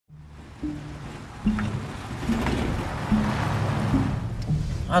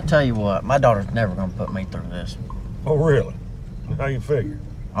I'll tell you what, my daughter's never gonna put me through this. Oh, really? How you figure?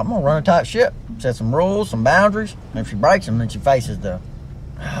 I'm gonna run a tight ship, set some rules, some boundaries, and if she breaks them, then she faces the,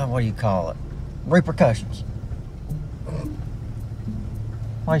 what do you call it, repercussions.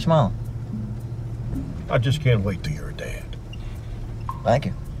 Why are you smiling? I just can't wait till you're a dad. Thank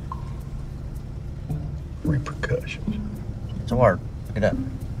you. Repercussions. It's a word. Look it up.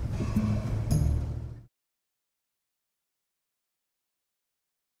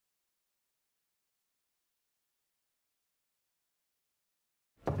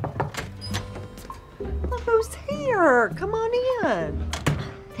 Look who's here. Come on in.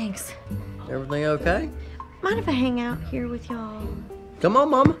 Thanks. Everything okay? Mind if I hang out here with y'all? Come on,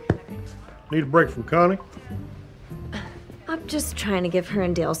 Mama. Need a break from Connie? I'm just trying to give her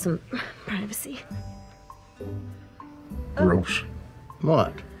and Dale some privacy. Gross.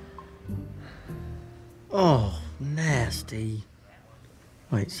 What? Oh, nasty.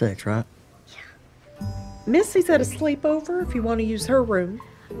 Wait, sex, right? Missy's at a sleepover if you want to use her room.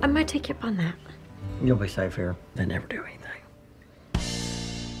 I might take you up on that. You'll be safe here. They never do anything.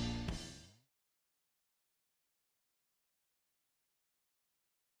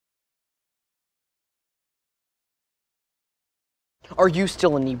 Are you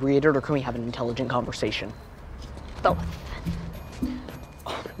still inebriated, or can we have an intelligent conversation? Both.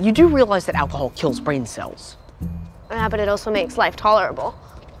 You do realize that alcohol kills brain cells. Yeah, but it also makes life tolerable.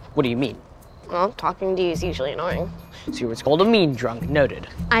 What do you mean? Well, talking to you is usually annoying. So you're what's called a mean drunk, noted.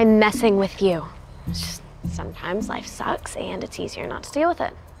 I'm messing with you. It's just sometimes life sucks and it's easier not to deal with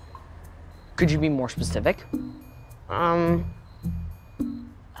it. Could you be more specific? Well,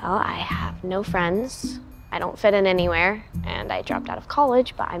 I have no friends. I don't fit in anywhere, and I dropped out of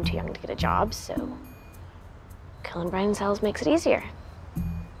college, but I'm too young to get a job, so killing brain cells makes it easier.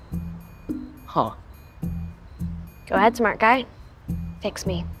 Huh. Go ahead, smart guy. Fix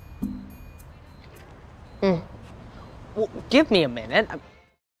me. Well, give me a minute.